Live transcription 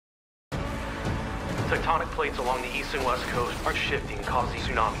Tectonic plates along the east and west coast are shifting, causing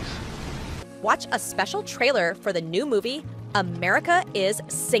tsunamis. Watch a special trailer for the new movie, America is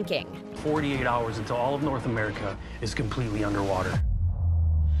Sinking. 48 hours until all of North America is completely underwater.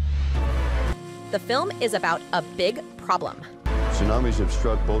 The film is about a big problem. Tsunamis have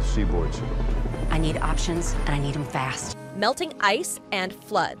struck both seaboards. I need options, and I need them fast. Melting ice and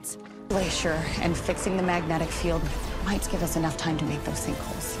floods. Glacier and fixing the magnetic field might give us enough time to make those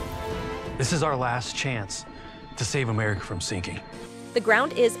sinkholes. This is our last chance to save America from sinking. The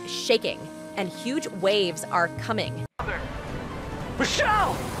ground is shaking, and huge waves are coming.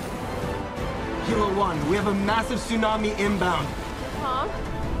 Michelle! Kilo 1, we have a massive tsunami inbound. Mom?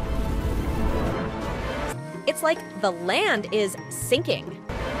 It's like the land is sinking.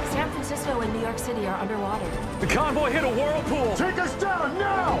 San Francisco and New York City are underwater. The convoy hit a whirlpool! Take us down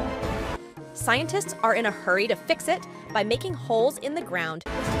now! Scientists are in a hurry to fix it by making holes in the ground.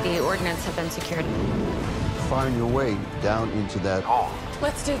 The ordnance have been secured. Find your way down into that hole.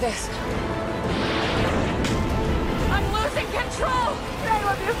 Let's do this. I'm losing control! I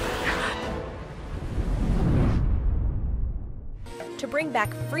love you! To bring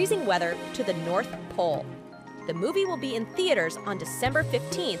back freezing weather to the North Pole. The movie will be in theaters on December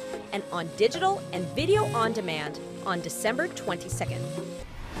 15th and on digital and video on demand on December 22nd.